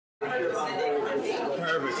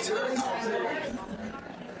Perfect.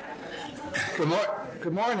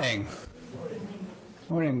 Good morning.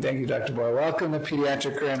 Morning. Thank you, Dr. Boyle. Welcome to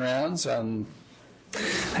Pediatric Grand Rounds on,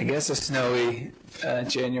 I guess, a snowy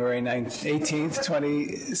January 18th,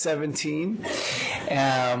 2017.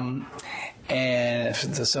 And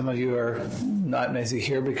some of you are not maybe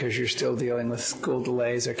here because you're still dealing with school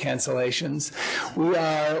delays or cancellations. We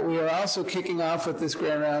are also kicking off with this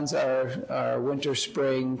Grand Rounds our winter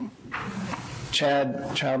spring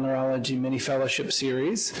Child Neurology Mini Fellowship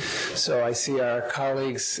Series. So I see our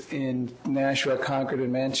colleagues in Nashua, Concord,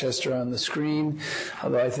 and Manchester on the screen,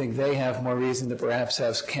 although I think they have more reason to perhaps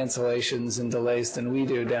have cancellations and delays than we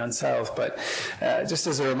do down south. But just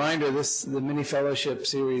as a reminder, the Mini Fellowship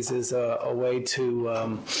Series is a way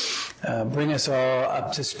to bring us all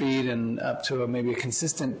up to speed and up to maybe a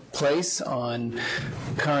consistent place on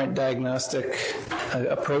current diagnostic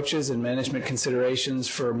approaches and management considerations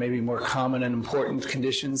for maybe more common and important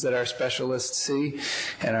conditions that our specialists see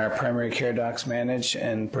and our primary care docs manage,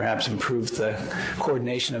 and perhaps improve the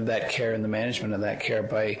coordination of that care and the management of that care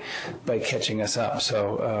by catching us up.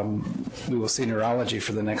 So we will see neurology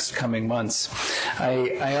for the next coming months.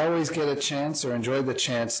 I always get a chance, or enjoy the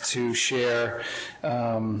chance, to share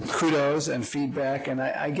kudos and feedback, and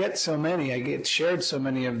I get shared so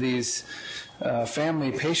many of these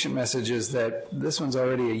family patient messages that this one's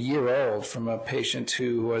already a year old, from a patient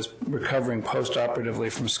who was recovering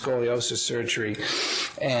post-operatively from scoliosis surgery.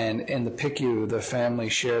 And in the PICU, the family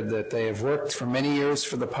shared that they have worked for many years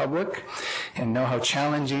for the public and know how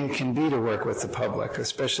challenging it can be to work with the public,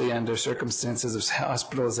 especially under circumstances of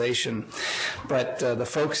hospitalization. But the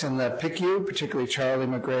folks in the PICU, particularly Charlie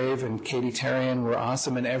McGrave and Katie Terrian, were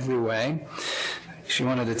awesome in every way. She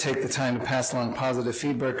wanted to take the time to pass along positive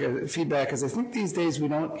feedback, because I think these days we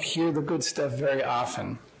don't hear the good stuff very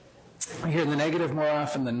often. We hear the negative more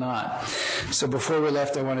often than not. So before we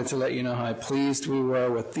left, I wanted to let you know how pleased we were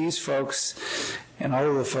with these folks and all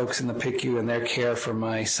of the folks in the PICU and their care for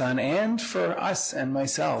my son, and for us and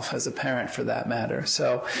myself as a parent, for that matter.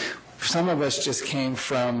 So some of us just came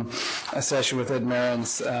from a session with Ed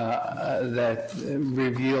Marins that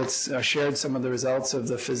shared some of the results of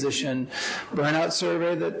the physician burnout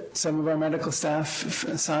survey that some of our medical staff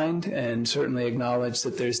signed, and certainly acknowledged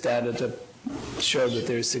that there's data to show that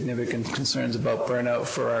there's significant concerns about burnout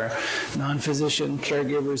for our non-physician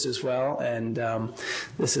caregivers as well. And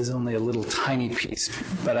this is only a little tiny piece,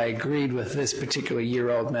 but I agreed with this particular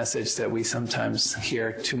year-old message that we sometimes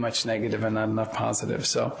hear too much negative and not enough positive.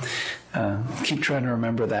 So keep trying to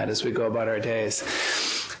remember that as we go about our days.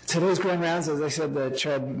 Today's Grand Rounds, as I said, the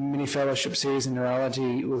Child Mini Fellowship Series in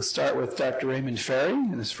Neurology, will start with Dr. Raymond Ferri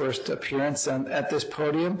in his first appearance at this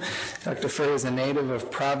podium. Dr. Ferri is a native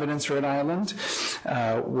of Providence, Rhode Island,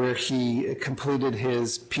 where he completed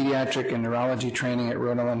his pediatric and neurology training at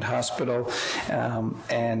Rhode Island Hospital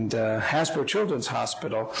and Hasbro Children's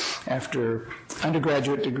Hospital, after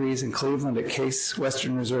undergraduate degrees in Cleveland at Case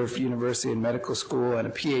Western Reserve University and Medical School, and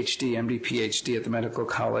a PhD, MD PhD at the Medical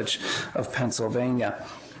College of Pennsylvania.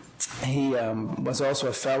 He was also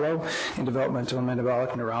a fellow in developmental and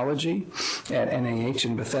metabolic neurology at NIH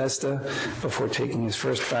in Bethesda before taking his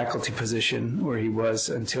first faculty position, where he was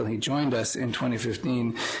until he joined us in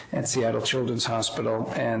 2015 at Seattle Children's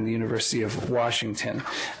Hospital and the University of Washington.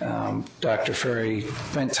 Dr. Ferri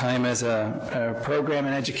spent time as a program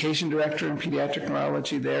and education director in pediatric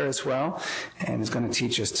neurology there as well, and is going to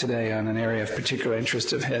teach us today on an area of particular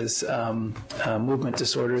interest of his, movement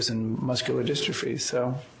disorders and muscular dystrophies.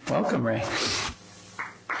 So welcome, Ray.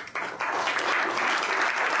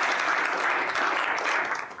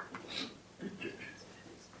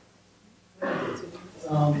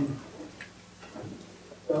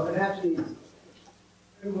 So, and actually,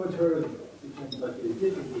 everyone's heard of muscular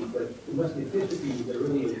dystrophy, but the muscular dystrophies are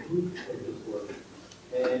really a group of disorders.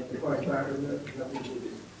 And as far as Dr. Raymond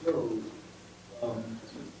shows,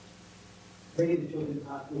 many of the children's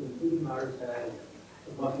hospitals, including ours, have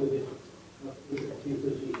a muscular dystrophy.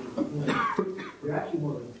 There are actually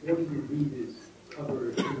more than 40 diseases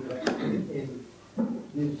covered and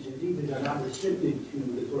these diseases are not restricted to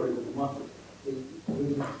the disorders of the muscle. They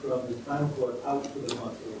move from the spinal cord out to the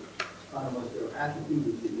muscle. Spinal muscular atrophy,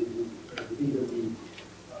 which is a disease of the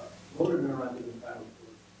motor neurons in the spinal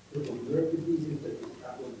cord. Peripheral nerve diseases such as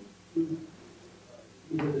capital tooth,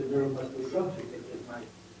 these are the neuromuscular junctions that just might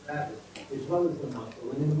happen, as well as the muscle.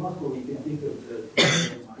 And in the muscle, you can think of the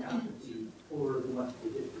myopathy or the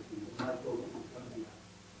muscular dystrophy. The myopathy is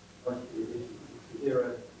muscular dystrophy. There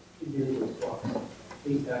are individual talks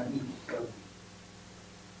based on each subject.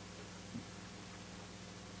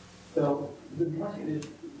 So the muscular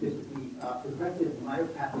dystrophy, progressive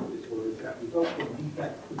myopathic disorder that result from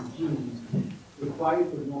defects in genes required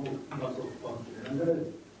for normal muscle function. And I'm going to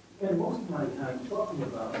spend most of my time talking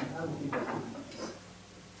about, and I don't think that's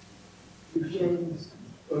Duchenne's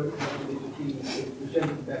or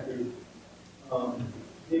Duchenne's vectors.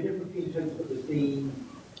 They're different phenotypes of the same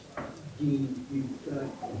gene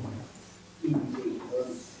mutation, or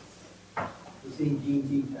the same gene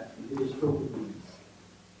defect, the dystrophies.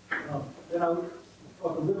 Then I'll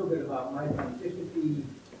talk a little bit about myotonic dystrophy,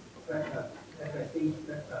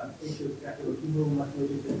 facioscapulohumeral muscular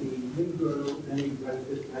dystrophy, limb girdle, and then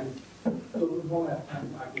dystrophy. So we won't have time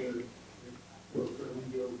to talk here. We'll certainly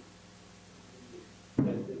deal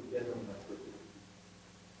with general muscular dystrophy.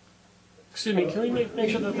 Excuse me, can we make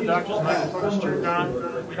sure that the doctor's microphone is turned on?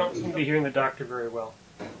 We don't seem to be hearing the doctor very well.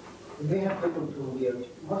 They have hypotonia,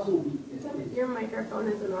 muscle weakness. Your microphone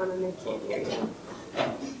isn't on and they can't hear you.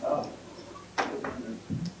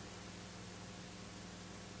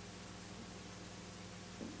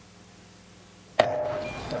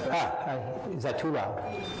 Is that too loud? I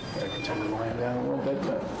can turn the volume down a little bit,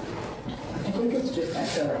 but I think it's just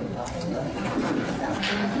echoing.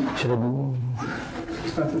 Should I move?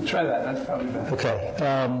 try that. That's probably better. Okay.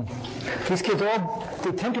 These kids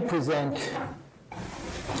they tend to present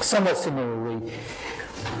somewhat similarly.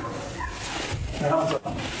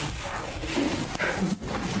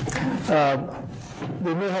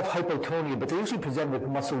 They may have hypotonia, but they usually present with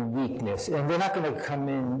muscle weakness, and they're not going to come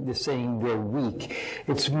in the saying they're weak.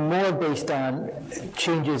 It's more based on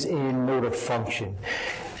changes in motor function,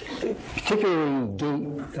 particularly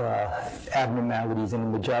gait abnormalities in the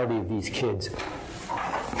majority of these kids.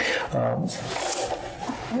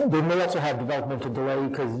 They may also have developmental delay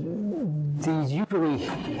because these usually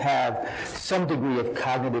have some degree of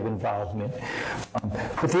cognitive involvement.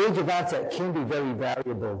 But the age of onset can be very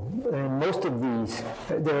variable, and most of these,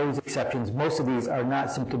 there are always exceptions, most of these are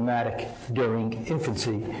not symptomatic during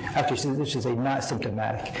infancy. Actually, this is not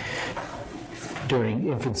symptomatic during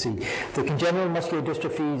infancy. The congenital muscular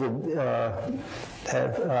dystrophies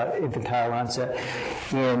have infantile onset,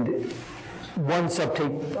 and one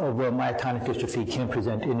subtype of myotonic dystrophy can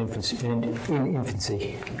present in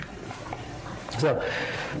infancy. So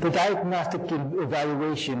the diagnostic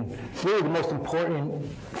evaluation, really the most important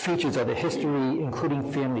features are the history, including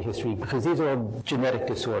family history, because these are all genetic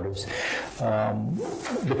disorders.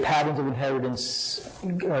 The patterns of inheritance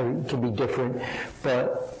can be different,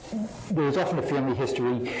 but there's often a family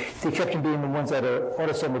history, the exception being the ones that are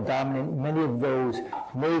autosomal dominant. Many of those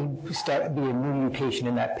may be a new mutation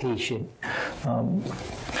in that patient.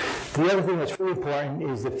 The other thing that's really important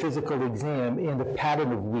is the physical exam and the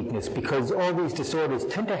pattern of weakness, because all these disorders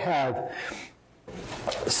tend to have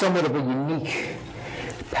somewhat of a unique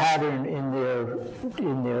pattern in the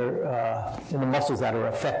muscles that are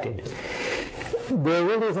affected. There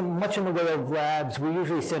really isn't much in the way of labs. We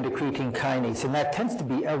usually send a creatine kinase, and that tends to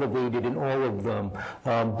be elevated in all of them.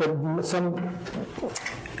 But some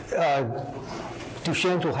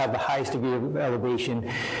Duchenne's will have the highest degree of elevation.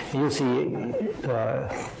 You'll see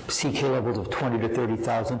CK levels of 20 to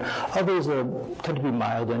 30,000. Others tend to be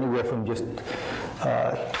mild, anywhere from just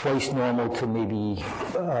twice normal to maybe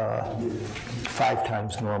 5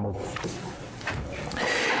 times normal.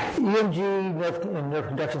 EMG and nerve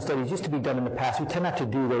conduction studies used to be done in the past. We tend not to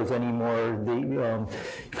do those anymore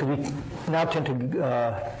because we now tend to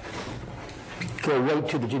go right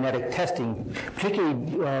to the genetic testing, particularly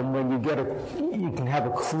when you can have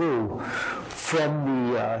a clue from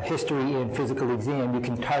the history and physical exam. You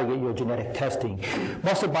can target your genetic testing.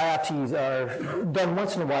 Muscle biopsies are done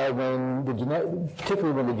once in a while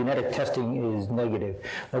particularly when the genetic testing is negative.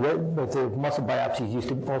 But the muscle biopsies used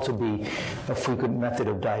to also be a frequent method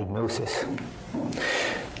of diagnosis.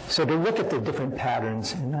 So to look at the different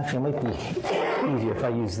patterns, and actually it might be easier if I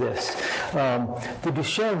use this. The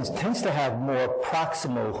Duchenne's tends to have more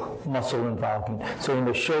proximal muscle involvement. So in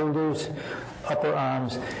the shoulders, upper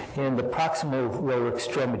arms, and the proximal lower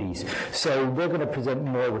extremities. So they're going to present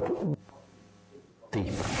more with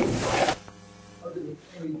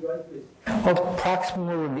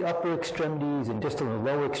proximal in the upper extremities and distal in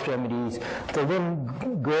the lower extremities. The limb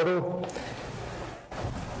girdle,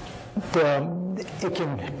 it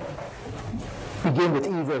can begin with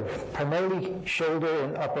either primarily shoulder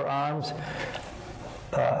and upper arms,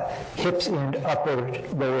 hips and upper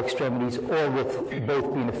lower extremities, or with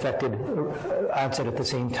both being affected onset at the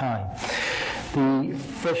same time. The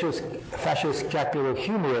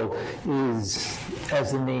facioscapulohumeral is,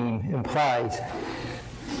 as the name implies,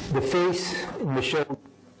 the face and the shoulder.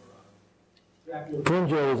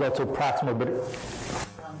 Pharyngeal is also proximal, but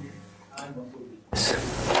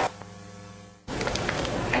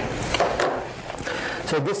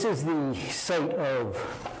So this is the site of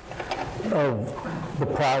the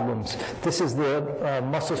problems. This is the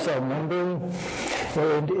muscle cell membrane.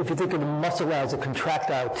 And if you think of the muscle as a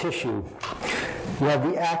contractile tissue, you have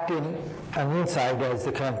the actin on the inside as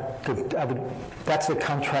that's the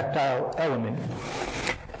contractile element.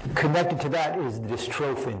 Connected to that is the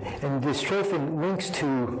dystrophin, and dystrophin links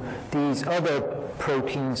to these other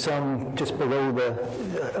proteins, some just below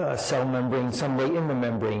the cell membrane, some right in the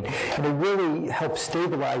membrane, and it really helps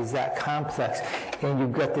stabilize that complex, and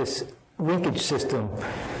you've got this linkage system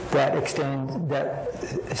that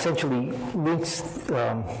essentially links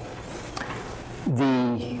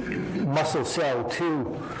the muscle cell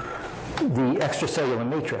to the extracellular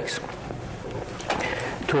matrix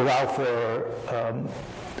to allow for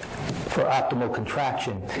optimal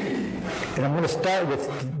contraction. And I'm going to start with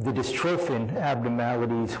the dystrophin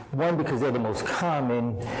abnormalities, one, because they're the most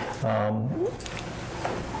common,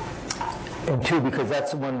 and two, because that's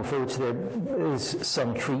the one for which there is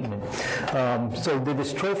some treatment. So the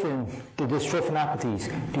dystrophinopathies,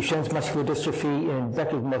 Duchenne's muscular dystrophy and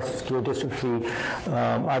Becker's muscular dystrophy,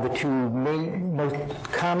 are the two most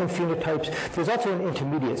common phenotypes. There's also an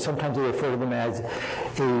intermediate. Sometimes they refer to them as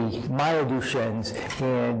a mild Duchenne's or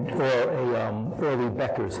a early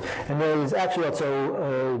Becker's. And there's actually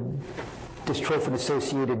also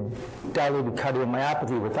dystrophin-associated dilated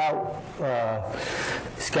cardiomyopathy without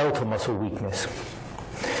skeletal muscle weakness.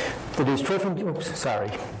 The dystrophin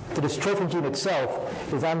gene itself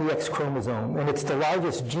is on the X chromosome, and it's the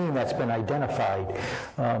largest gene that's been identified.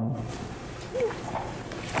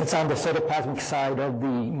 It's on the cytoplasmic side of the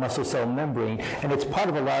muscle cell membrane, and it's part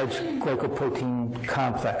of a large glycoprotein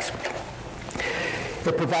complex.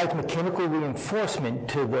 It provides mechanical reinforcement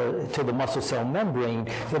to the muscle cell membrane,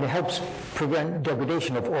 and it helps prevent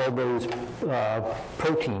degradation of all those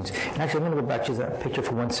proteins. And actually, I'm going to go back to that picture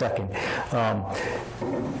for 1 second.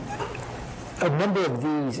 A number of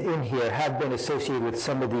these in here have been associated with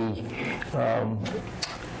some of the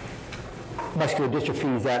muscular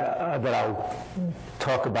dystrophies that I'll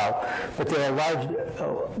talk about, but there are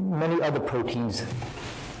many other proteins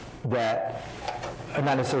that are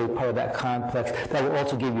not necessarily part of that complex that will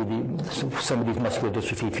also give you some of these muscular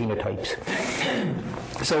dystrophy phenotypes.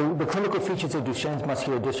 So the clinical features of Duchenne's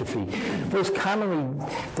muscular dystrophy, most commonly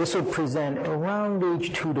this will present around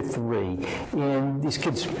age 2 to 3, and these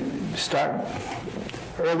kids start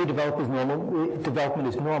early development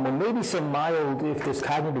is normal, maybe some mild, if there's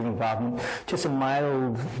cognitive involvement, just a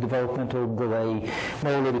mild developmental delay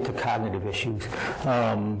more related to cognitive issues.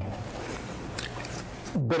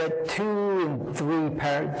 But at age 2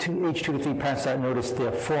 to 3, parents start to notice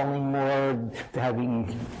they're falling more, they're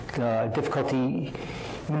having difficulty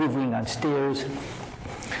maneuvering on stairs.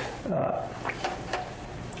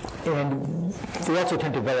 And they also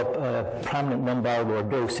tend to develop prominent lumbar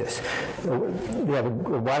lordosis. They have a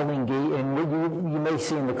waddling gait, and what you may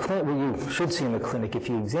see in the clinic, what you should see in the clinic if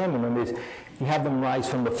you examine them, is you have them rise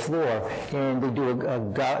from the floor, and they do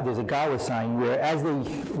there's a Gawa sign where as they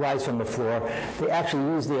rise from the floor, they actually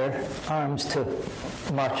use their arms to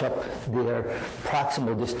march up their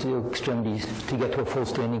proximal distal extremities to get to a full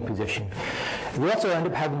standing position. We also end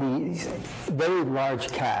up having these very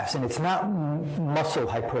large calves, and it's not muscle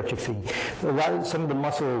hypertrophy. Some of the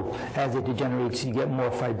muscle, as it degenerates, you get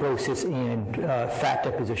more fibrosis and fat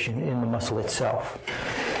deposition in the muscle itself.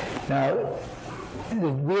 Now, the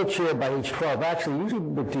wheelchair by age 12, actually, usually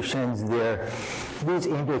with Duchenne's, there is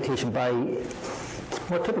amputation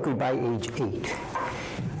more typically by age 8.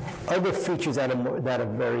 Other features that are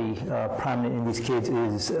very prominent in these kids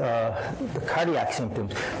is the cardiac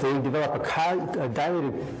symptoms. They develop a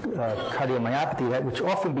dilated cardiomyopathy, which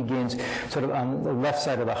often begins sort of on the left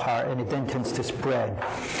side of the heart, and it then tends to spread.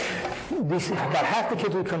 About half the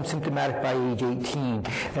kids become symptomatic by age 18,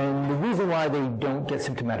 and the reason why they don't get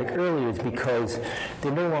symptomatic earlier is because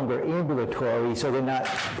they're no longer ambulatory, so they're not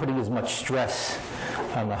putting as much stress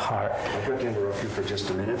on the heart. I've got to interrupt you for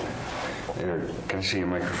just a minute. Can I see your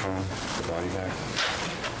microphone, the body back?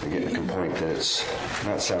 I get a complaint that it's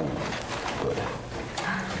not sounding good.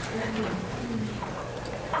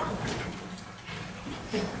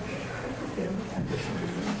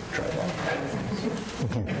 Try that.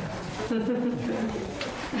 I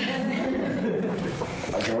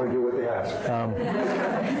can only do what they ask.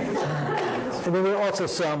 And then there are also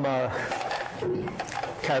some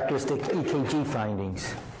characteristic EKG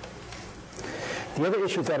findings. The other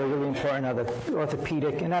issues that are really important are the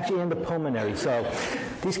orthopedic and actually in the pulmonary. So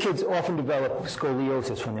these kids often develop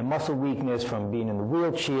scoliosis from their muscle weakness, from being in the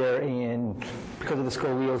wheelchair, and because of the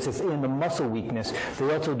scoliosis and the muscle weakness,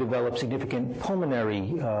 they also develop significant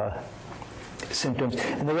pulmonary symptoms,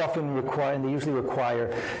 and they usually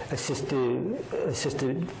require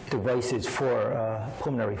assisted devices for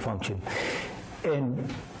pulmonary function.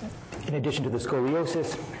 And in addition to the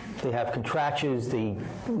scoliosis, they have contractures, they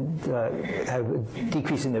have a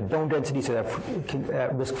decrease in their bone density, so they're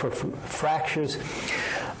at risk for fractures.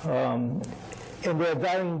 And there are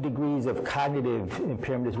varying degrees of cognitive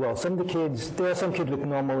impairment as well. There are some kids with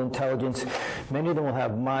normal intelligence. Many of them will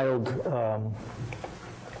have mild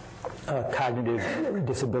cognitive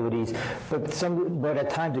disabilities, but at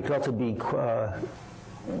times it could also be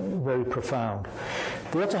very profound.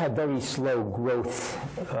 They also have very slow growth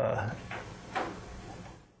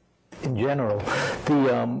in general.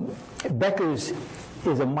 The Becker's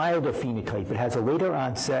is a milder phenotype. It has a later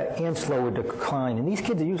onset and slower decline. And these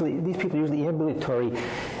people are usually ambulatory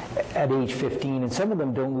at age 15, and some of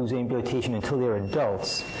them don't lose ambulation until they're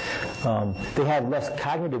adults. They have less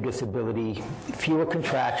cognitive disability, fewer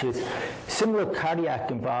contractions, similar cardiac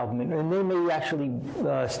involvement, and they may actually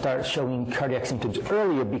start showing cardiac symptoms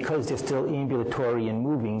earlier because they're still ambulatory and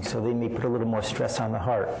moving, so they may put a little more stress on the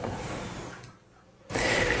heart.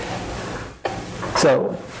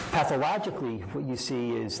 So pathologically, what you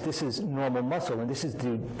see is this is normal muscle, and this is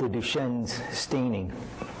the Duchenne's staining.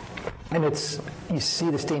 And you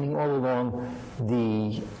see the staining all along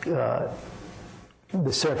the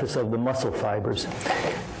surface of the muscle fibers.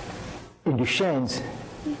 In Duchenne's,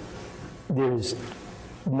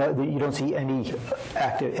 you don't see any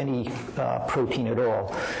protein at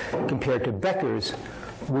all, compared to Becker's,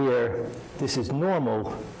 where this is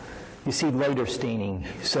normal. You see lighter staining,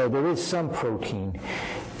 so there is some protein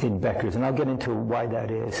in Becker's, and I'll get into why that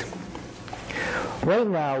is. Right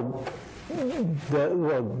now,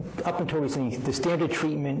 up until recently, the standard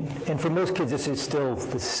treatment, and for most kids this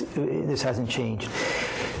hasn't changed,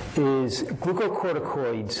 is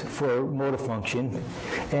glucocorticoids for motor function,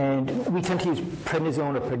 and we tend to use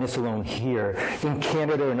prednisone or prednisolone here. In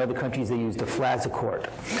Canada and other countries, they use deflazacort.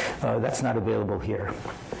 That's not available here.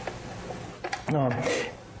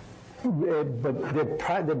 But the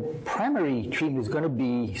primary treatment is going to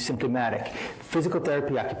be symptomatic. Physical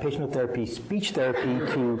therapy, occupational therapy, speech therapy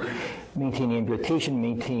to maintain ambulation,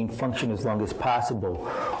 maintain function as long as possible.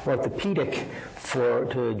 Orthopedic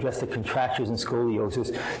to address the contractures and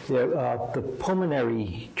scoliosis. The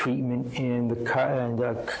pulmonary treatment and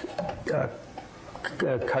cardiology.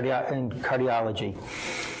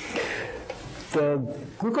 The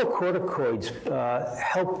glucocorticoids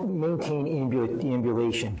help maintain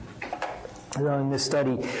ambulation. In this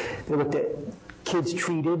study, they looked at kids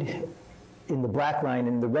treated in the black line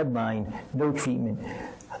and the red line, no treatment.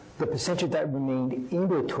 The percentage that remained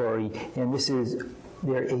ambulatory, and this is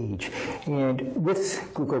their age. And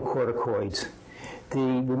with glucocorticoids, they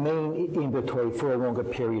remain ambulatory for a longer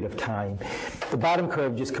period of time. The bottom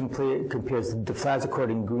curve just compares the deflazacort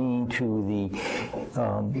in green to the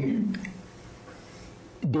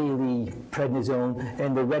daily prednisone,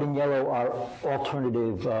 and the red and yellow are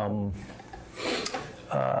alternative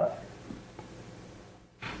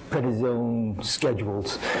prednisone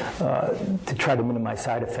schedules to try to minimize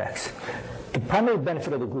side effects. The primary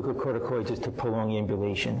benefit of the glucocorticoids is to prolong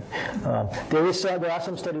ambulation. There are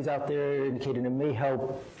some studies out there indicating it may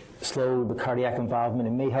help slow the cardiac involvement.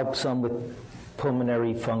 It may help some with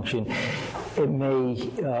pulmonary function. It may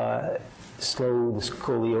slow the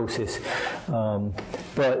scoliosis.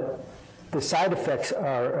 But the side effects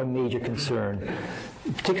are a major concern,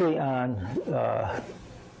 particularly on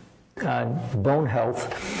bone health.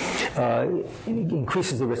 It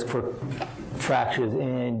increases the risk for fractures,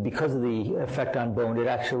 and because of the effect on bone, it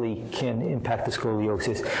actually can impact the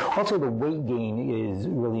scoliosis. Also, the weight gain is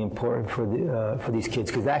really important for these kids,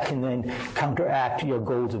 because that can then counteract your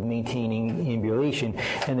goals of maintaining ambulation,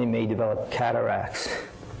 and they may develop cataracts.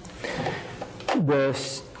 The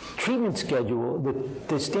treatment schedule,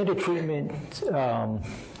 the standard treatment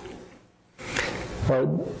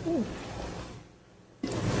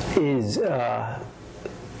is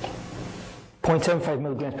 0.75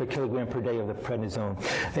 milligrams per kilogram per day of the prednisone.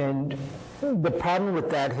 And the problem with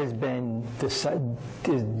that has been the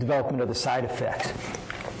development of the side effects.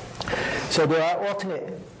 So there are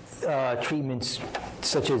alternate treatments,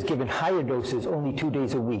 such as given higher doses only 2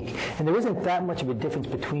 days a week. And there isn't that much of a difference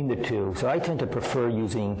between the two. So I tend to prefer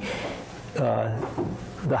using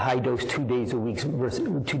the high dose 2 days a week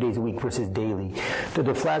versus daily. The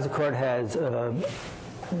deflazacort has a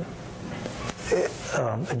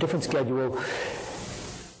different schedule.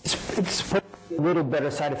 It's a little better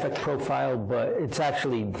side effect profile, but it's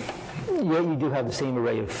actually, you do have the same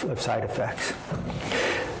array of side effects.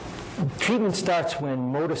 Treatment starts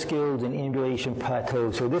when motor skills and ambulation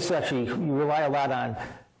plateaus. So this actually, you rely a lot on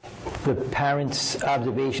the parents'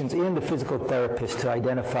 observations and the physical therapist to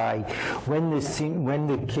identify when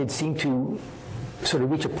the kids seem to sort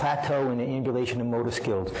of reach a plateau in the ambulation and motor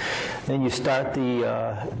skills. Then you start the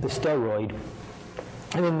steroid.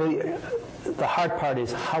 And then the hard part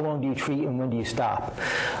is how long do you treat and when do you stop?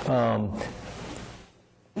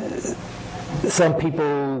 Some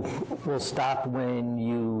people will stop when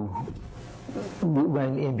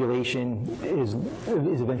ambulation is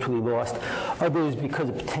eventually lost. Others, because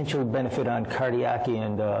of potential benefit on cardiac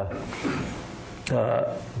and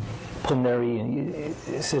pulmonary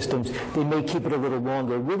systems, they may keep it a little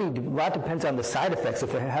longer. Really, a lot depends on the side effects.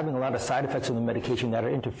 If they're having a lot of side effects of the medication that are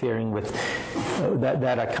interfering with,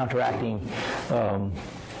 that are counteracting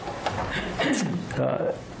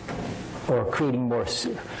or creating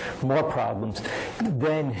more problems,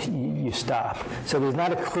 then you stop. So there's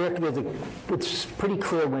not a clear, it's pretty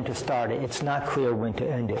clear when to start it. It's not clear when to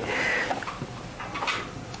end it.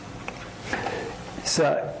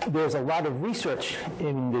 So there's a lot of research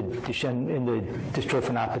in the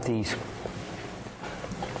dystrophinopathies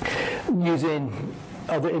using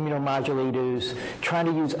other immunomodulators, trying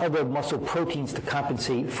to use other muscle proteins to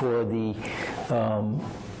compensate for the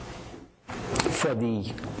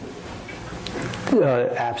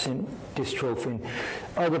absent dystrophin,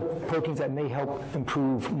 other proteins that may help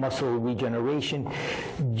improve muscle regeneration.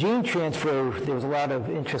 Gene transfer, there was a lot of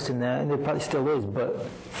interest in that, and there probably still is, but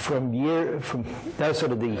that was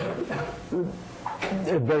sort of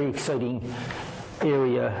a very exciting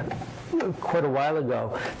area quite a while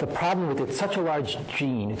ago. The problem with it's such a large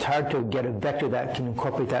gene, it's hard to get a vector that can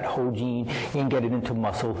incorporate that whole gene and get it into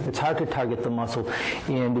muscle. It's hard to target the muscle,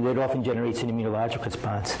 and it often generates an immunologic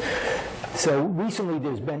response. So recently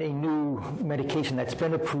there's been a new medication that's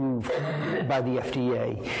been approved by the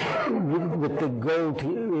FDA with the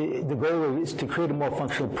goal is to create a more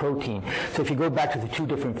functional protein. So if you go back to the two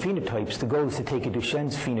different phenotypes, the goal is to take a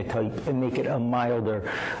Duchenne's phenotype and make it a milder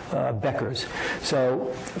Becker's.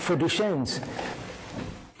 So for Duchenne's,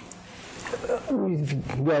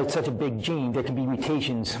 well, it's such a big gene, there can be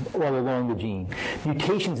mutations all along the gene.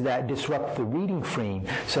 Mutations that disrupt the reading frame,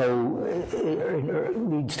 so it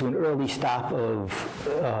leads to an early stop of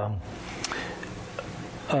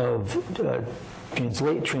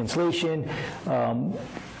translation.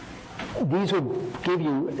 These will give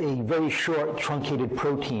you a very short, truncated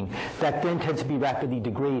protein that then tends to be rapidly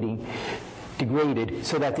degraded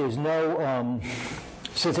so that there's no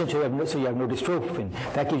so essentially, you have no dystrophin.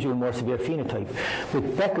 That gives you a more severe phenotype.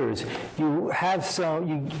 With Becker's, you have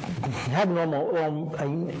an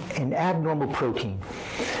abnormal protein,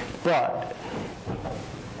 but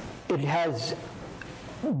it has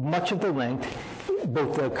much of the length.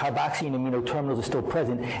 Both the carboxy and amino terminals are still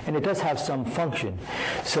present, and it does have some function.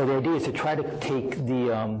 So the idea is to try to take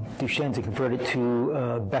the Duchenne's and convert it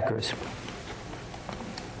to Becker's.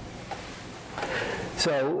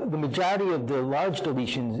 So the majority of the large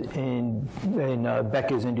deletions in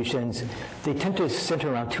Becker's and Duchenne's, they tend to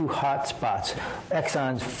center around two hot spots,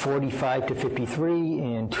 exons 45 to 53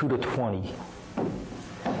 and 2 to 20.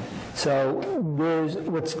 So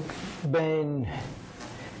what's been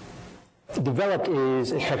developed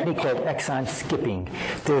is a technique called exon skipping.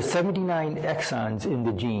 There are 79 exons in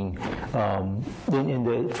the gene, in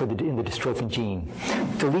the dystrophin gene.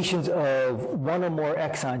 Deletions of one or more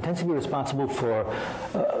exon tends to be responsible for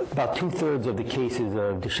about 2/3 of the cases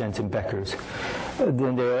of Duchenne's and Becker's.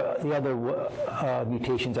 Then the other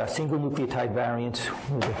mutations are single nucleotide variants,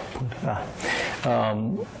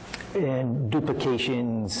 and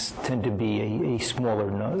duplications tend to be a smaller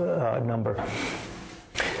number.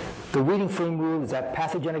 The reading frame rule is that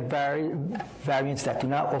pathogenic variants that do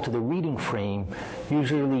not alter the reading frame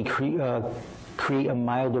usually create a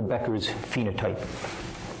milder Becker's phenotype.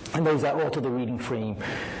 And those that alter the reading frame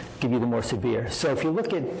give you the more severe. So if you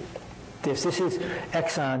look at this is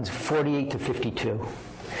exons 48 to 52.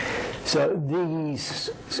 So these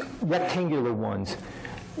rectangular ones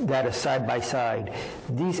that are side by side,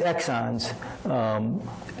 these exons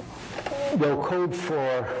will code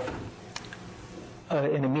for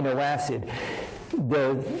an amino acid.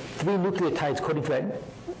 The 3 nucleotides coding for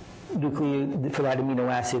that amino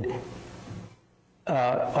acid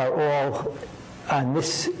are all on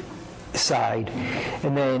this side,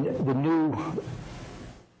 and then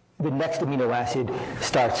the next amino acid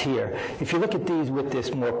starts here. If you look at these with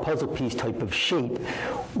this more puzzle piece type of shape,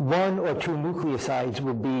 1 or 2 nucleosides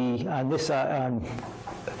will be on this on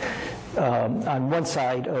one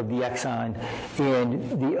side of the exon,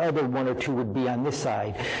 and the other 1 or 2 would be on this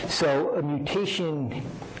side. So a mutation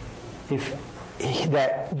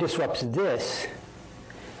that disrupts this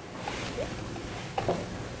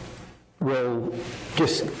will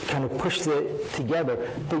just kind of push it together,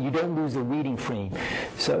 but you don't lose the reading frame.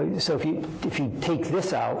 So if you take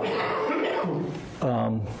this out,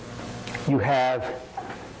 you have,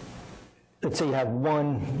 let's say you have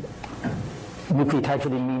one nucleotide for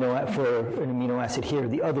an amino acid here,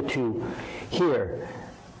 the other two here.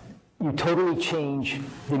 You totally change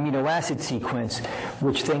the amino acid sequence,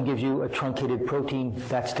 which then gives you a truncated protein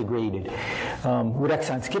that's degraded. What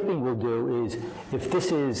exon skipping will do is, if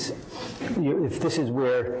this is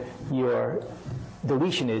where your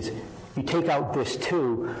deletion is, you take out this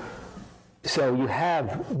 2, so you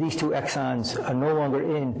have these 2 exons are no longer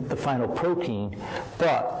in the final protein,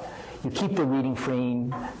 but you keep the reading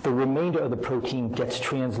frame, the remainder of the protein gets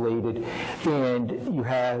translated, and you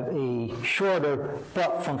have a shorter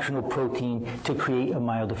but functional protein to create a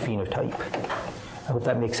milder phenotype. I hope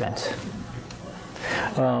that makes sense.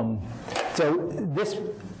 So this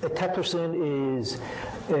eteplirsen is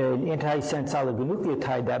an antisense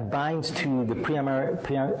oligonucleotide that binds to the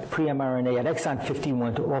pre-mRNA at exon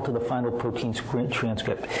 51 to alter the final protein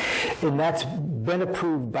transcript. And that's been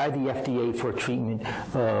approved by the FDA for treatment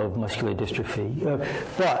of muscular dystrophy.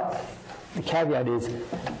 But the caveat is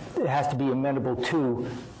it has to be amenable to,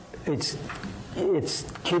 it's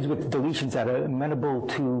kids with deletions that are amenable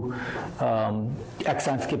to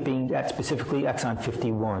exon skipping at specifically exon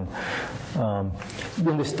 51.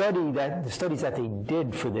 In the studies that they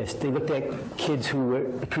did for this, they looked at kids who were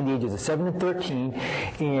between the ages of 7 and 13,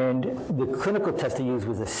 and the clinical test they used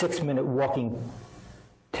was a 6-minute walking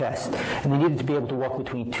test, and they needed to be able to walk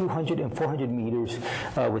between 200 and 400 meters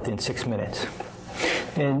within 6 minutes.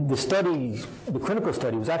 And the clinical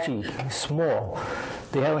study was actually small.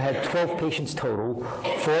 They had 12 patients total.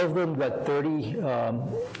 4 of them got 30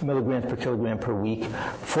 milligrams per kilogram per week,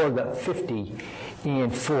 4 got 50,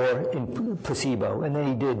 and 4 in placebo. And then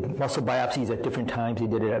he did muscle biopsies at different times. He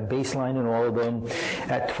did it at baseline in all of them,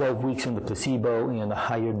 at 12 weeks in the placebo and the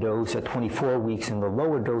higher dose, at 24 weeks in the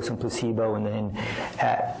lower dose in placebo, and then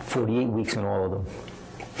at 48 weeks in all of them.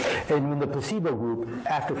 And in the placebo group,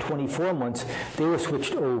 after 24 months, they were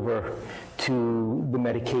switched over to the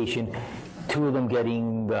medication, 2 of them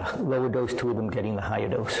getting the lower dose, 2 of them getting the higher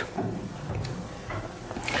dose.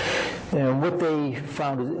 And what they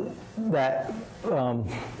found is that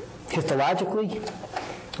histologically,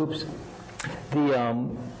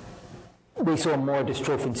 they saw more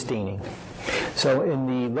dystrophin staining. So in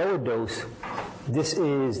the lower dose, this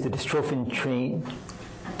is the dystrophin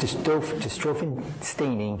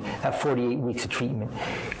staining at 48 weeks of treatment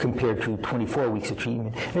compared to 24 weeks of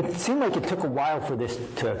treatment. It seemed like it took a while for this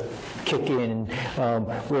to kick in,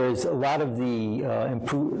 whereas a lot of the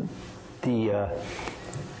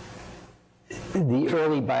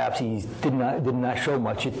early biopsies did not show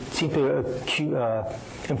much. It seemed to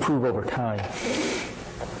improve over time.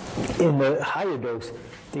 In the higher dose,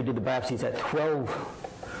 they did the biopsies at 12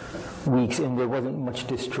 weeks, and there wasn't much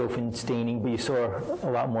dystrophin staining, but you saw a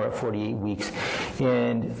lot more at 48 weeks.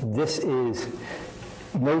 And this is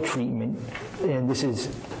no treatment, and this is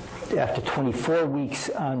after 24 weeks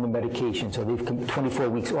on the medication. So they've come 24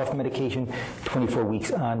 weeks off medication, 24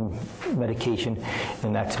 weeks on medication,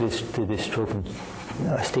 and that's the dystrophin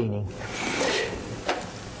staining.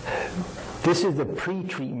 This is the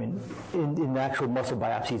pre-treatment in the actual muscle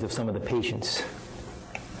biopsies of some of the patients.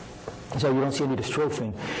 So you don't see any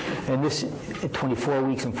dystrophin. And this at 24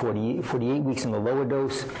 weeks and 48 weeks in the lower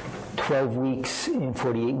dose, 12 weeks and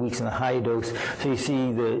 48 weeks in the higher dose. So you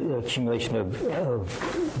see the accumulation of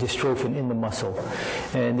dystrophin in the muscle.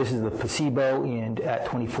 And this is the placebo and at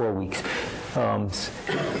 24 weeks.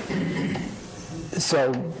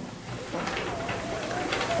 So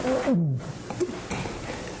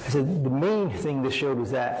the main thing this showed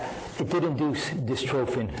was that it did induce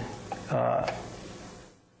dystrophin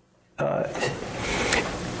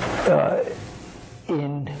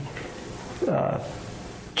in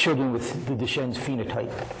children with the Duchenne's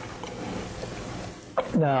phenotype.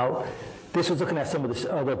 Now, this was looking at some of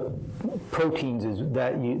the other proteins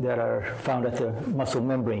that are found at the muscle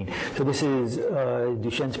membrane. So this is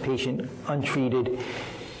Duchenne's patient, untreated.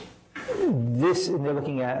 And they're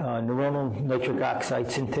looking at neuronal nitric oxide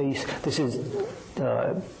synthase. This is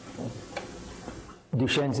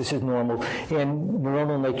Duchenne's, this is normal, and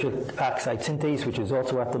neuronal nitric oxide synthase, which is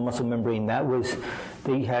also at the muscle membrane,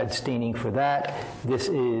 they had staining for that. This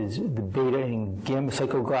is the beta and gamma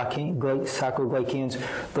sarcoglycans.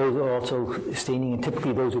 Those are also staining, and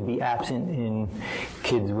typically those would be absent in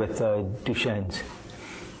kids with Duchenne's.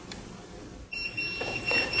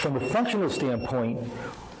 From a functional standpoint,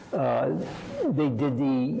 they did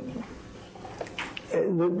the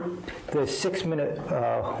the 6-minute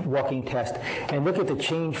walking test and look at the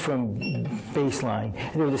change from baseline.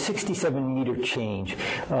 There was a 67-meter change.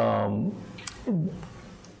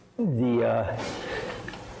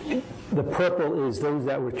 The purple is those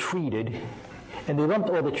that were treated, and they lumped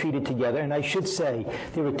all the treated together. And I should say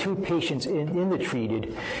there were 2 patients in the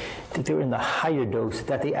treated, I think they were in the higher dose,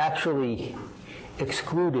 that they actually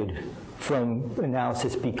excluded from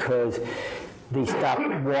analysis because they stopped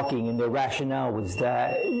walking, and their rationale was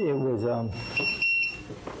that it was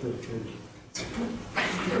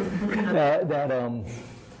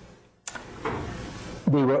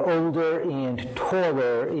they were older and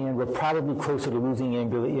taller and were probably closer to losing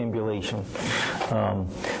ambulation.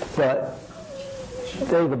 But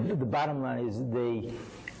the bottom line is they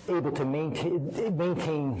able to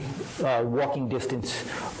maintain walking distance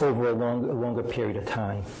over a longer period of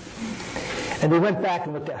time. And they went back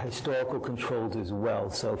and looked at historical controls as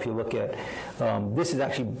well. So if you look at, this is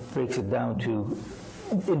actually breaks it down to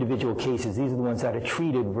individual cases. These are the ones that are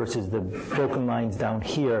treated versus the broken lines down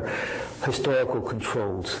here, historical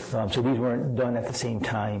controls. So these weren't done at the same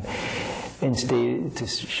time, and to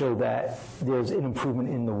show that there's an improvement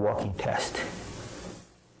in the walking test.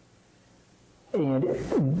 And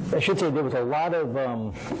I should say there was a lot of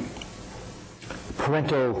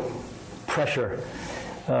parental pressure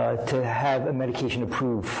to have a medication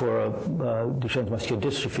approved for Duchenne's muscular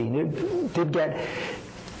dystrophy. And it did get,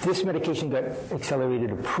 this medication got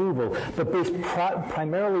accelerated approval, but based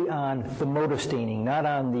primarily on the motor staining, not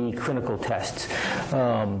on the clinical tests.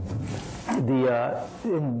 What the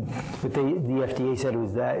FDA said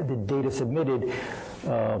was that the data submitted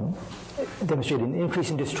demonstrated an increase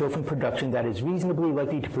in dystrophin production that is reasonably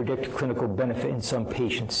likely to predict clinical benefit in some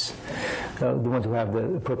patients, the ones who have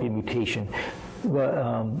the appropriate mutation.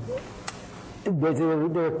 But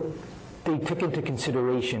they took into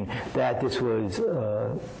consideration that this was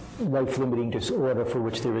life-limiting disorder for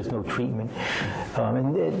which there is no treatment,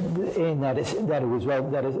 and that it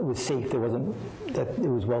was safe. That it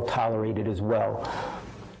was well tolerated as well.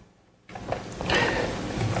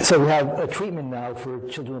 So we have a treatment now for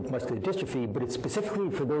children with muscular dystrophy, but it's specifically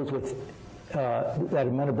for those with that are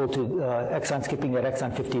amenable to exon skipping at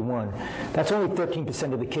exon 51. That's only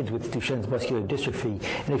 13% of the kids with Duchenne's muscular dystrophy.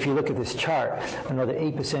 And if you look at this chart, another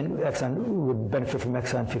 8% exon would benefit from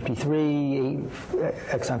exon 53,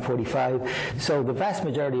 exon 45. So the vast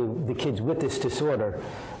majority of the kids with this disorder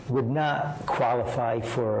would not qualify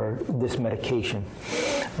for this medication.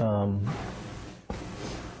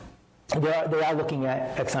 They are looking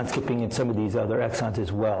at exon skipping in some of these other exons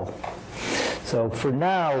as well. So for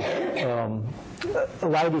now, a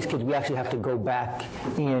lot of these kids, we actually have to go back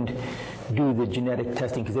and do the genetic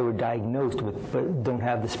testing because they were diagnosed with, but don't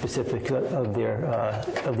have the specifics of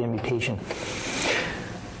their mutation.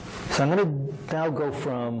 So I'm going to now go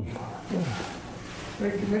from.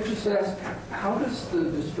 Can I just ask, how does the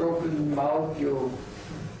dystrophin molecule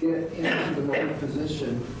get into the right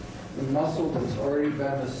position? The muscle that's already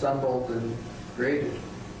been assembled and created.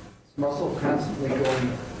 Is muscle constantly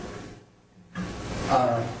going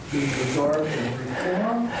being absorbed and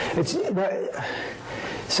reformed?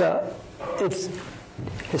 It's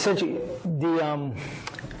essentially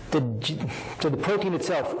the protein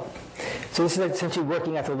itself. So this is essentially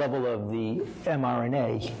working at the level of the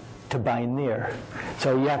mRNA to bind there.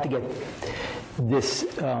 So you have to get this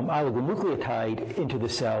oligonucleotide into the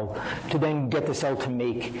cell to then get the cell to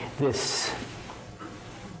make this,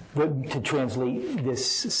 to translate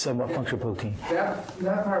this somewhat functional protein.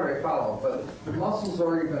 That part I follow, but the muscle's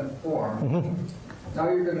already been formed. Mm-hmm. Now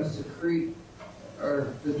you're going to secrete,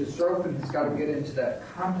 or the dystrophin has got to get into that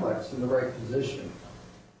complex in the right position.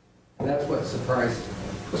 And that's what surprised me.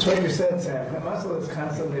 That's what you said, Sam. The muscle is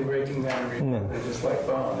constantly breaking down and rebuilding, just like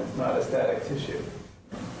bone. It's not a static tissue.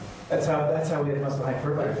 That's how we have muscle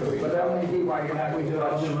hypertrophy. But that may be why you're not we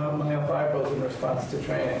develop myofibrils in response to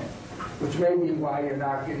training. Which may be why you're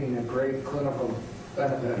not getting a great clinical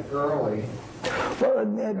benefit early. Well,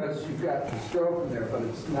 because you've got dystrophin there, but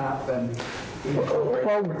it's not been. And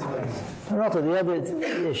also the other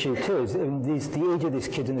issue too is the age of these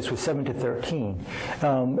kids, and this was 7 to 13,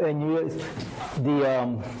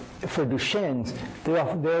 for Duchenne's,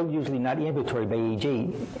 they're usually not ambulatory by age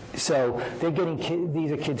 8, so they're getting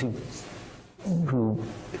these are kids who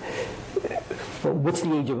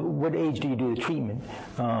what age do you do the treatment?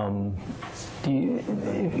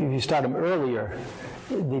 If you start them earlier,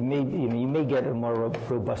 you may get a more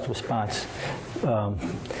robust response.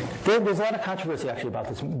 There's a lot of controversy actually about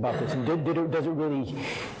this. And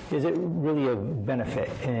is it really a benefit?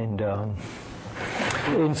 And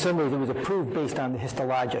in some ways, it was approved based on the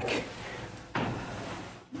histologic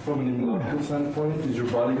from an immunological standpoint, is your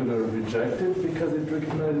body going to reject it because it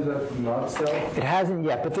recognizes that not self? It hasn't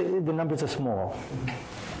yet, but the numbers are small.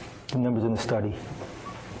 The numbers in the study.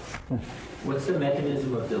 What's the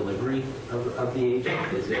mechanism of delivery of the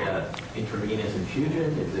agent? Is it an intravenous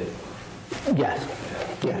infusion? Is it? Yes.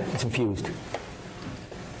 Yeah, it's infused.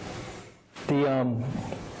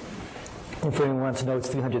 If anyone wants to know, it's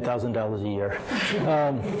 $300,000 a year.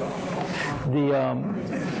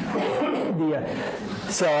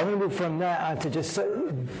 So I'm going to move from that on to just go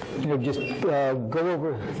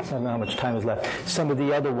over. I don't know how much time is left. Some of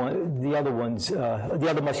the other ones, the other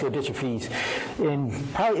muscular dystrophies,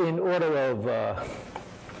 probably in order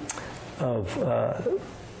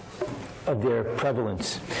of their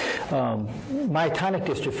prevalence. Myotonic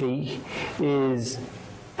dystrophy is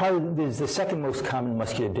the second most common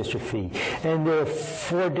muscular dystrophy, and there are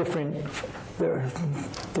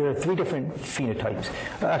there are three different phenotypes.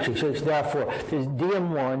 Actually, so there are four. There's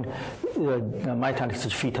DM1, myotonic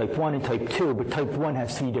dystrophy type 1 and type 2, but type 1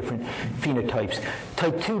 has three different phenotypes.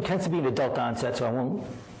 Type 2 tends to be an adult onset, so I won't,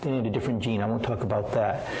 in a different gene, I won't talk about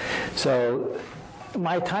that. So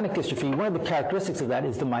myotonic dystrophy, one of the characteristics of that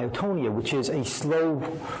is the myotonia, which is a slow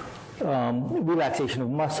relaxation of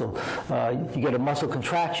muscle. You get a muscle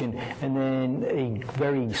contraction and then a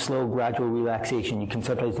very slow, gradual relaxation. You can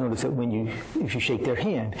sometimes notice it if you shake their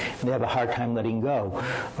hand and they have a hard time letting go.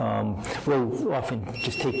 We'll often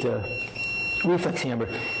just take the reflex hammer,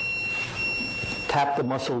 tap the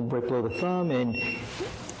muscle right below the thumb, and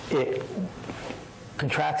it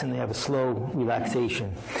contracts and they have a slow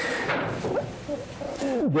relaxation.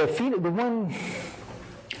 The one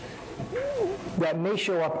that may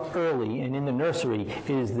show up early and in the nursery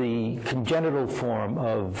is the congenital form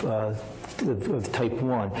of type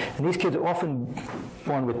 1. And these kids are often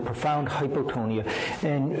born with profound hypotonia,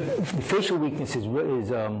 and the facial weakness is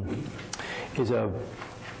a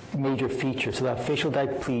major feature. So that facial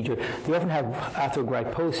diplegia, they often have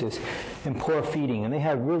arthrogryposis and poor feeding, and they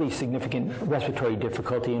have really significant respiratory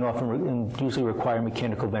difficulty and usually require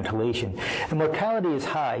mechanical ventilation. And mortality is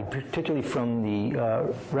high, particularly from the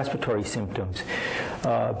respiratory symptoms.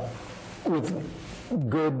 With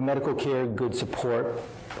good medical care, good support,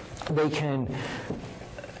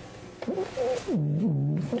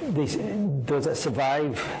 those that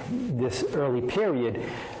survive this early period,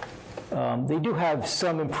 they do have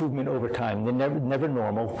some improvement over time. They're never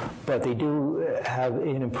normal, but they do have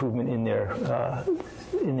an improvement in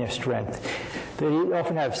their strength. They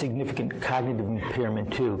often have significant cognitive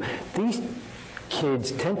impairment too. These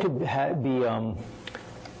kids tend to be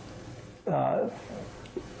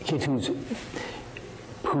kids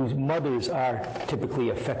whose mothers are typically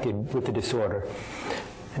affected with the disorder.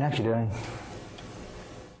 And actually,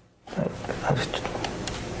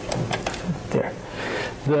 there.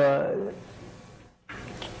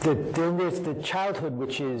 Then there's the childhood,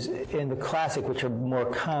 which is in the classic, which are more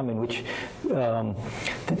common, which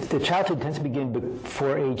the childhood tends to begin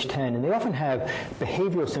before age 10, and they often have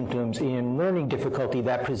behavioral symptoms and learning difficulty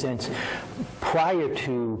that presents prior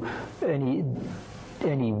to any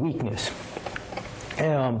weakness.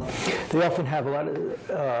 They often have a lot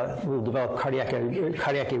of, will develop cardiac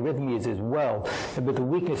arrhythmias as well, but the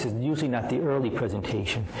weakness is usually not the early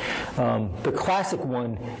presentation. The classic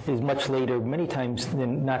one is much later, many times they're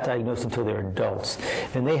not diagnosed until they're adults,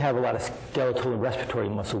 and they have a lot of skeletal and respiratory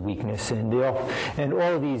muscle weakness, and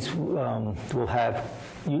all of these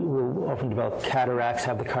you will often develop cataracts,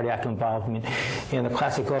 have the cardiac involvement, and the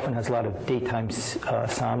classic often has a lot of daytime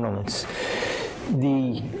somnolence.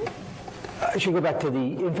 I should go back to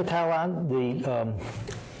the infantile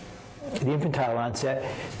onset.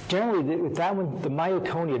 Generally, with that one, the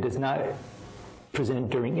myotonia does not present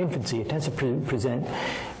during infancy. It tends to present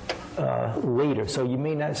later. So you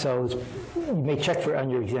may not. So you may check for it on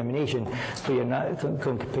your examination, but you're not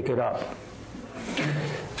going to pick it up.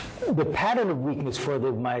 The pattern of weakness for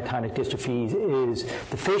the myotonic dystrophies is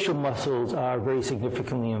the facial muscles are very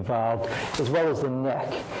significantly involved, as well as the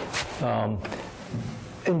neck.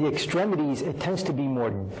 In the extremities, it tends to be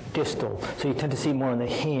more distal, so you tend to see more in the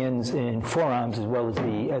hands and forearms as well as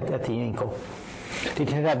at the ankle. They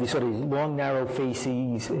tend to have these sort of long, narrow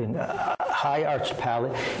faces and high arched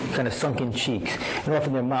palate, kind of sunken cheeks, and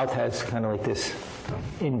often their mouth has kind of like this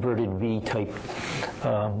inverted V type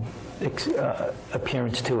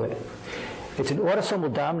appearance to it. It's an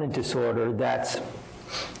autosomal dominant disorder that's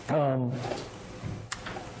the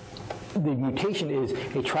mutation is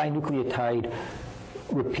a trinucleotide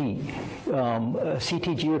repeat, a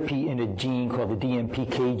CTG repeat in a gene called the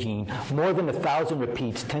DMPK gene. More than 1,000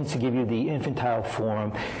 repeats tends to give you the infantile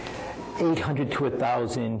form, 800 to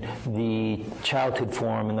 1,000. The childhood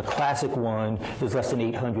form and the classic one is less than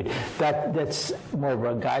 800. That's more of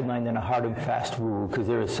a guideline than a hard and fast rule, because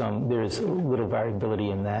there is little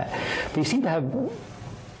variability in that. But you seem to have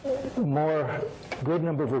great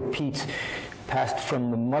number of repeats passed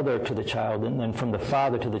from the mother to the child and then from the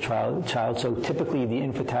father to the child. So typically the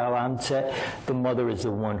infantile onset, the mother is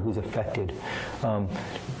the one who's affected.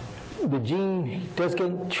 The gene does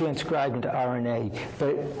get transcribed into RNA,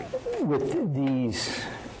 but with these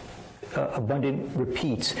abundant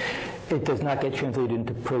repeats, it does not get translated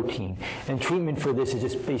into protein. And treatment for this is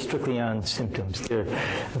just based strictly on symptoms. In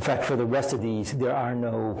fact, for the rest of these, there are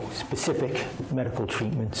no specific medical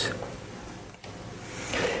treatments.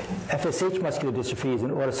 FSH muscular dystrophy is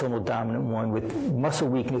an autosomal dominant one with muscle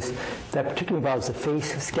weakness that particularly involves the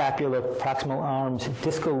face, scapula, proximal arms,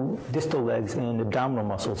 distal legs, and abdominal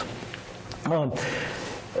muscles. And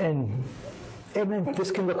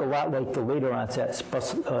this can look a lot like the later onset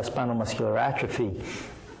spinal muscular atrophy.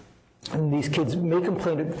 And these kids may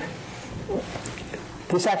complain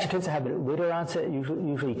this actually tends to have a later onset,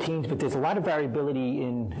 usually teens, but there's a lot of variability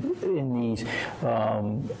in these.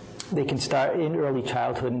 They can start in early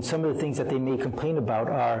childhood, and some of the things that they may complain about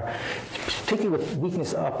are, particularly with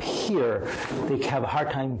weakness up here, they have a hard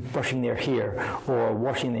time brushing their hair or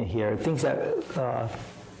washing their hair, things that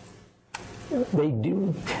they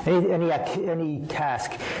do, any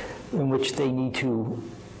task in which they need to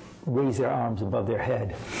raise their arms above their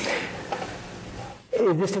head.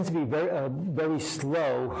 This tends to be a very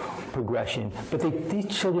slow progression, but these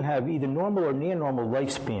children have either normal or near normal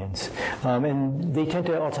lifespans, and they tend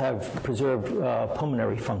to also have preserved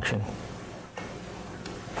pulmonary function.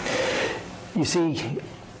 You see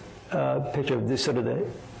a picture of this sort of the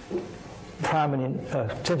prominent,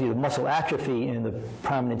 essentially the muscle atrophy in the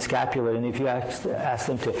prominent scapula, and if you ask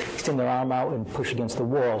them to extend their arm out and push against the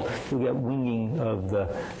wall, you'll get winging of the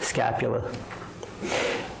scapula.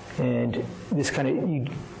 And this you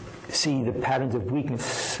see the patterns of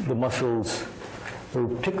weakness, the muscles,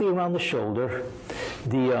 particularly around the shoulder,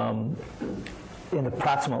 in the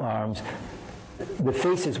proximal arms, the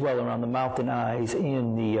face as well around the mouth and eyes,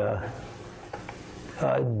 and the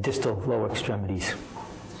distal lower extremities.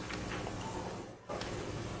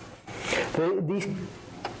 These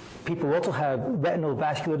people also have retinal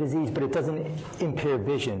vascular disease, but it doesn't impair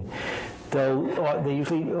vision. They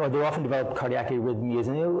often develop cardiac arrhythmias,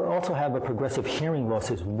 and they also have a progressive hearing loss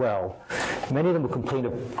as well. Many of them will complain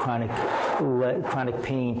of chronic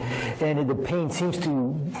pain, and the pain seems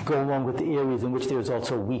to go along with the areas in which there is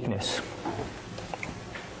also weakness.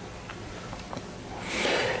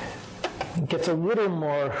 It gets a little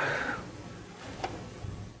more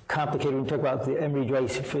complicated when we talk about the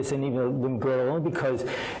Emery-Dreifuss and even limb-girdle, only because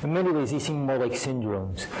in many ways these seem more like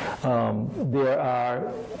syndromes.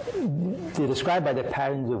 They're described by the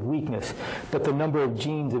patterns of weakness, but the number of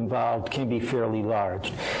genes involved can be fairly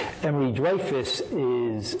large. Emery-Dreifuss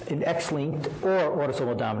is an X-linked or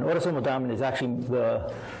autosomal dominant. Autosomal dominant is actually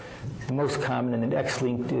the most common, and an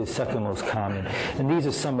X-linked is second most common. And these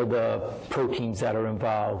are some of the proteins that are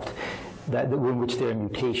involved in which there are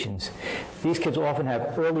mutations. These kids often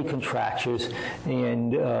have early contractures,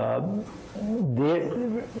 and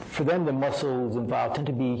for them the muscles involved tend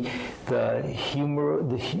to be the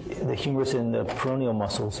humerus and the peroneal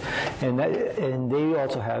muscles, and they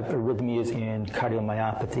also have arrhythmias and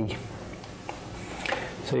cardiomyopathy.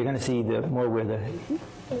 So you're going to see more where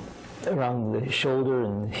around the shoulder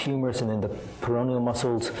and the humerus, and then the peroneal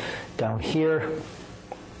muscles down here.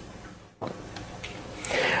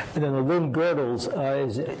 And then the limb girdles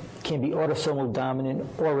can be autosomal dominant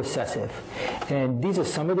or recessive. And these are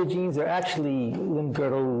some of the genes. They're actually limb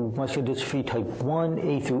girdle muscular dystrophy type 1,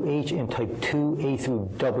 A through H, and type 2, A through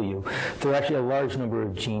W. There are actually a large number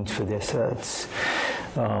of genes for this.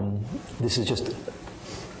 This is just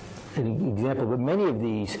an example, but many of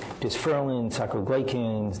these, dysferlin,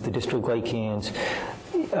 sarcoglycans, the dystroglycans,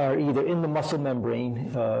 are either in the muscle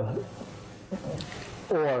membrane,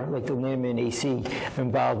 or like the lamin AC,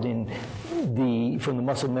 involved in connecting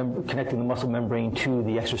the muscle membrane to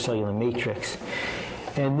the extracellular matrix.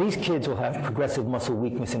 And these kids will have progressive muscle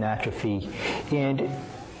weakness and atrophy, and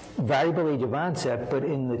variable age of onset, but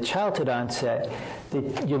in the childhood onset,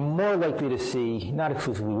 you're more likely to see, not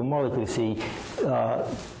exclusively, we're more likely to see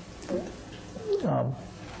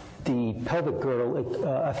the pelvic girdle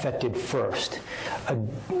affected first.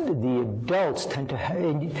 The adults tend to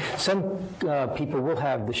some people will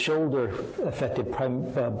have the shoulder affected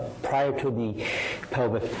prior to the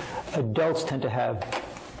pelvic. Adults tend to have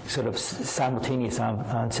sort of simultaneous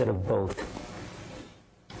onset of both.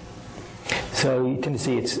 So you tend to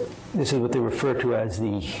see this is what they refer to as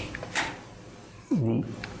the the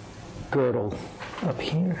girdle up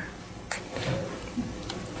here.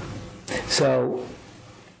 So,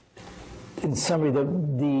 in summary,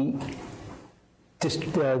 the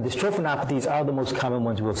dystrophinopathies are the most common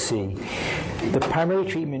ones we'll see. The primary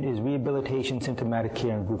treatment is rehabilitation, symptomatic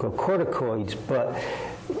care, and glucocorticoids, but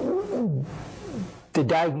the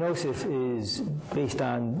diagnosis is based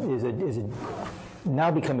on,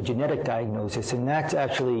 now become a genetic diagnosis, and that's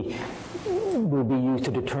actually will be used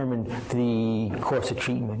to determine the course of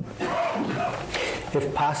treatment.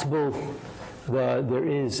 If possible, there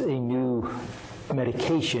is a new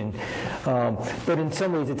medication, but in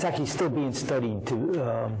some ways it's actually still being studied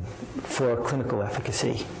for clinical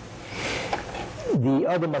efficacy. The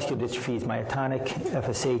other muscular dystrophies, myotonic,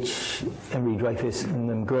 FSH, Emery-Dreifuss, and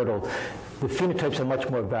limb-girdle, the phenotypes are much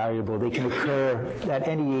more variable. They can occur at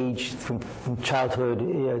any age, from childhood,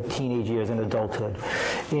 teenage years, and adulthood.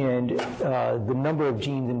 And the number of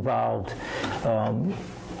genes involved,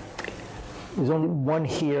 there's only one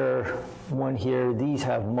here. These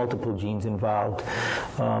have multiple genes involved.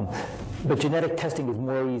 But genetic testing is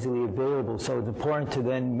more easily available, so it's important to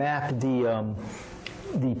then map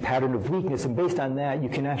the pattern of weakness, and based on that, you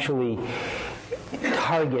can actually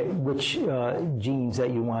target which genes that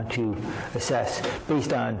you want to assess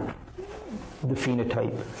based on the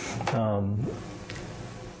phenotype.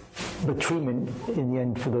 But treatment, in the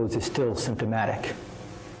end, for those is still symptomatic.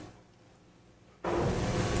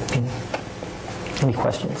 Any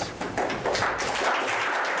questions?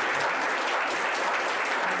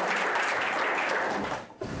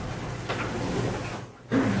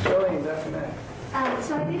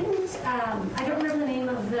 So I don't remember the name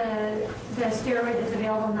of the steroid that's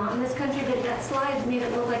available not in this country, but that slide made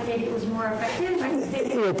it look like maybe it was more effective.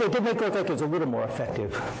 It did make it look like it was a little more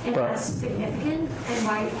effective. And less significant? And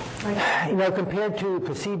why? Compared to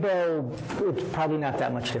placebo, it's probably not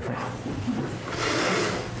that much different.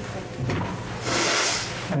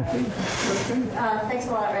 Thanks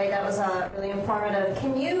a lot, Ray. That was really informative.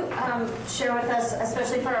 Can you share with us,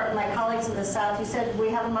 especially for my colleagues in the South, you said we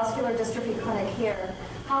have a muscular dystrophy clinic here.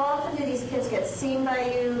 How often do these kids get seen by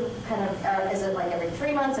you? Is it like every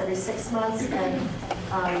 3 months, every 6 months? And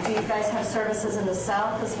do you guys have services in the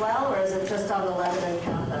South as well, or is it just on the Lebanon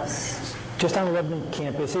campus? Just on the Lebanon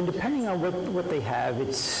campus, and depending on what they have,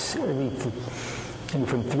 it's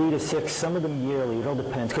from 3 to 6, some of them yearly. It all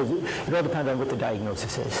depends, because it all depends on what the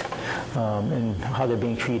diagnosis is and how they're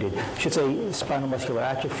being treated. I should say spinal muscular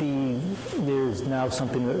atrophy, there's now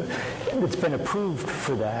something that's been approved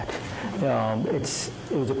for that.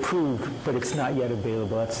 It was approved, but it's not yet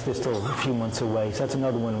available. They're still a few months away. So that's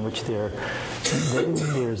another one in which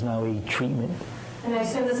there's now a treatment. And I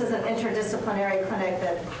assume this is an interdisciplinary clinic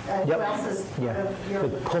that Yep. who else is part of your...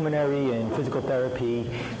 With pulmonary and physical therapy.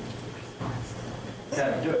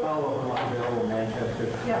 Just follow up on what's available in Manchester.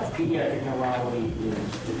 Yes. Pediatric neurology is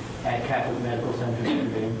at Catholic Medical Center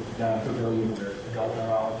in Pavilion, where adult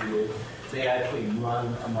neurology is. They actually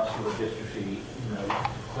run a muscular dystrophy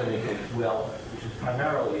clinic as well, which is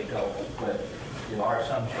primarily adults, but there are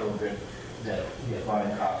some children that get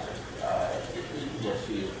Barton Cox you'll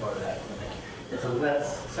see as part of that clinic. It's a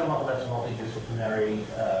somewhat less multidisciplinary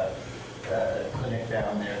clinic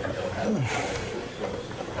down there that don't have services.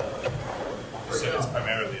 So it's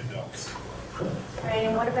primarily adults. Right,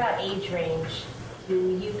 and what about age range? Do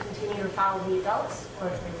you continue to follow the adults, or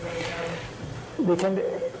do They tend to,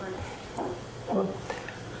 well,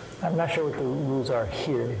 I'm not sure what the rules are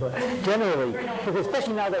here, but generally,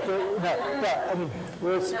 especially now that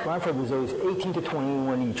where I'm from, was always 18 to 21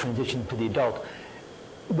 when you transition to the adult.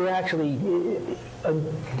 There actually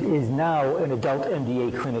is now an adult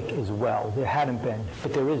MDA clinic as well. There hadn't been,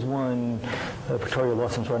 but there is one. Victoria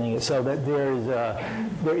Lawson's running it, so that there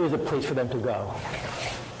is a place for them to go.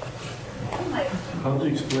 How do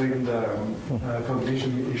you explain the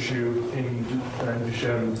cognition issue in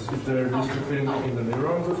Duchenne? Is there dystrophin in the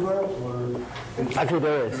neurons as well, or actually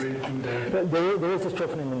there is? There is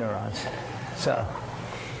dystrophin in the neurons. So.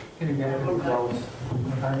 In adults,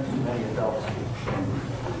 sometimes too many adults.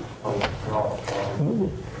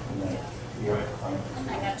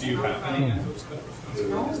 Do you have any of those?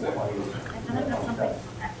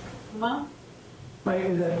 Mom? Mike,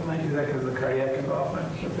 is that because of the cardiac involvement?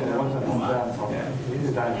 Once upon a time, this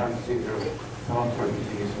is diagnosed through long-term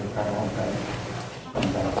disease for a long time.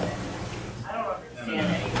 I don't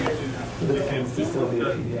understand The kids to still be a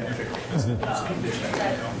pediatric.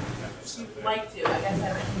 like to? I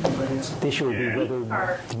guess The issue would be whether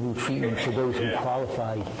the new treatment for those who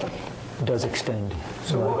qualify does extend.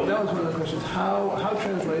 So that was one of the questions. How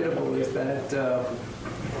translatable is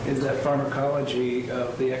that pharmacology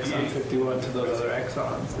of the exon 51 to those other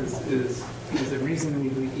exons? is it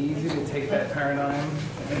reasonably easy to take that paradigm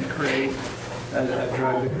and create a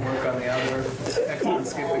drug that can work on the other exon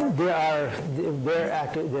skipping? They're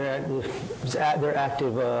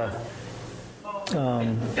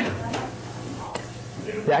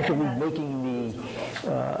actively making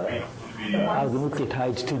the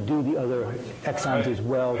oligonucleotides to do the other exons as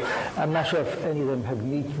well. I'm not sure if any of them have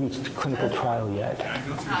reached clinical trial yet.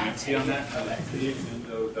 on that?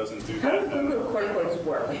 Doesn't do How that. do glucocorticoids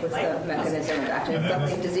work? Like, what's the mechanism of action? Is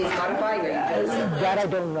something disease modifying? That I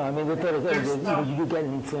don't know. I mean, you get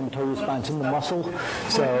an inflammatory response in the muscle,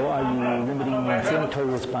 so are you limiting the inflammatory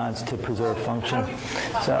response to preserve function?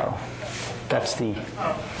 So that's the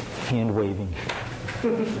hand waving.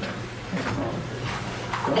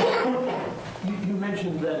 You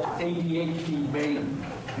mentioned that ADHD may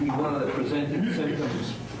be one of the presenting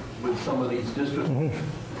symptoms with some of these dystrophies,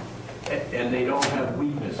 and they don't have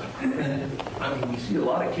weakness. I mean, we see a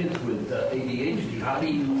lot of kids with ADHD. How do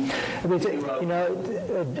you...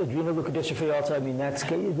 adrenal leukodystrophy also, I mean, that's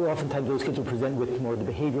oftentimes those kids will present with more of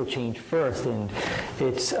the behavioral change first, and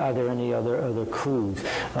are there any other clues?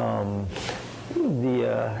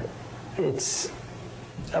 It's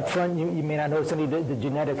up front, you may not notice any of the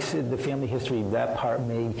genetics, the family history, that part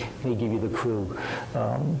may give you the clue.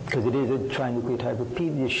 Because it is a trinucleotide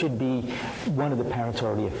repeat, it should be one of the parents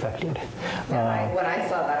already affected. When I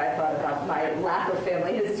saw that, I thought about my lack of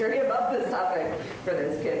family history about this topic for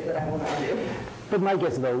those kids that I will not do. But my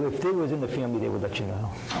guess, though, if it was in the family, they would let you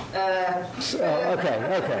know. Okay.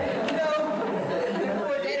 No,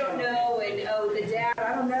 or they don't know, and the dad,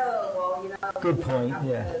 I don't know. Well, good point.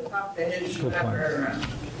 Yeah. Good point.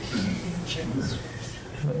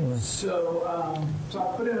 So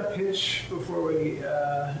I'll put in a pitch before we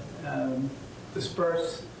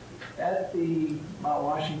disperse. At the Mount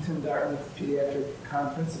Washington Dartmouth Pediatric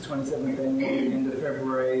Conference, the 27th annual, at the end of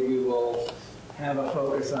February, we will have a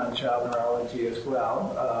focus on child neurology as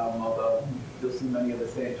well, although you'll see many of the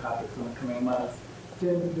same topics in the coming months.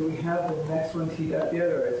 Tim, do we have the next one teed up yet,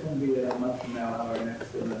 or it's going to be a month from now, our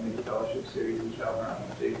next in the fellowship series in child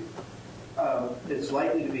neurology? It's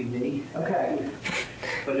likely to be me. Okay.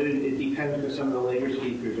 But it depends, because some of the later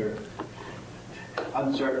speakers are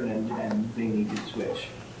uncertain and they need to switch.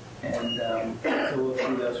 And so we'll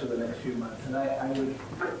see those for the next few months. And I would,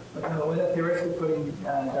 without theoretically putting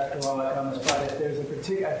Dr. Wallach on the spot, if there's a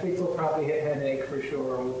particular, I think we'll probably hit headache for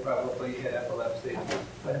sure, or we'll probably hit epilepsy.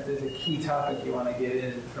 But if there's a key topic you want to get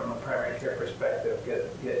in from a primary care perspective,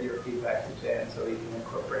 get your feedback to Jan so he can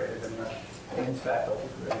incorporate it in his faculty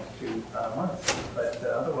for the next few months. But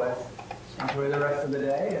otherwise, enjoy the rest of the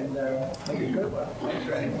day and make a good one. Thanks,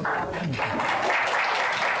 Ray.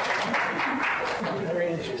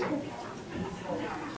 Very interesting.